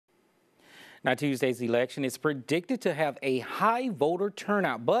Now, Tuesday's election is predicted to have a high voter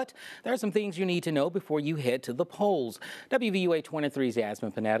turnout, but there are some things you need to know before you head to the polls. WVUA 23's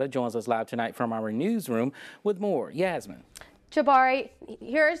Yasmin Panetta joins us live tonight from our newsroom with more. Yasmin. Jabari,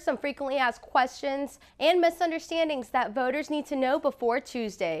 here are some frequently asked questions and misunderstandings that voters need to know before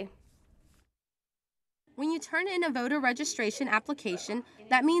Tuesday. When you turn in a voter registration application,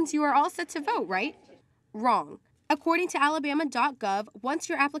 that means you are all set to vote, right? Wrong. According to alabama.gov, once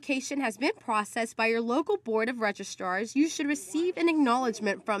your application has been processed by your local board of registrars, you should receive an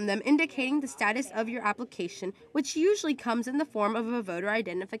acknowledgement from them indicating the status of your application, which usually comes in the form of a voter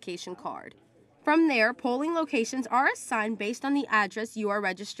identification card. From there, polling locations are assigned based on the address you are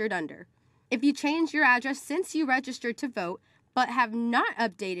registered under. If you change your address since you registered to vote, but have not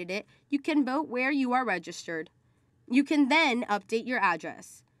updated it, you can vote where you are registered. You can then update your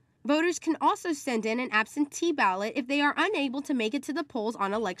address. Voters can also send in an absentee ballot if they are unable to make it to the polls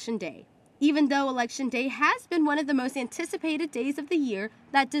on Election Day. Even though Election Day has been one of the most anticipated days of the year,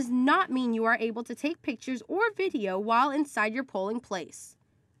 that does not mean you are able to take pictures or video while inside your polling place.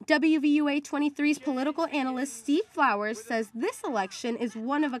 WVUA 23's political analyst Steve Flowers says this election is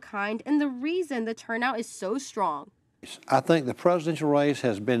one of a kind and the reason the turnout is so strong. I think the presidential race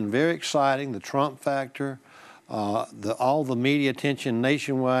has been very exciting, the Trump factor, all the media attention,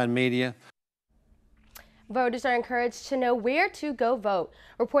 nationwide media. Voters are encouraged to know where to go vote.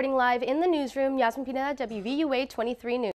 Reporting live in the newsroom, Yasmin Pineda, WVUA 23 News.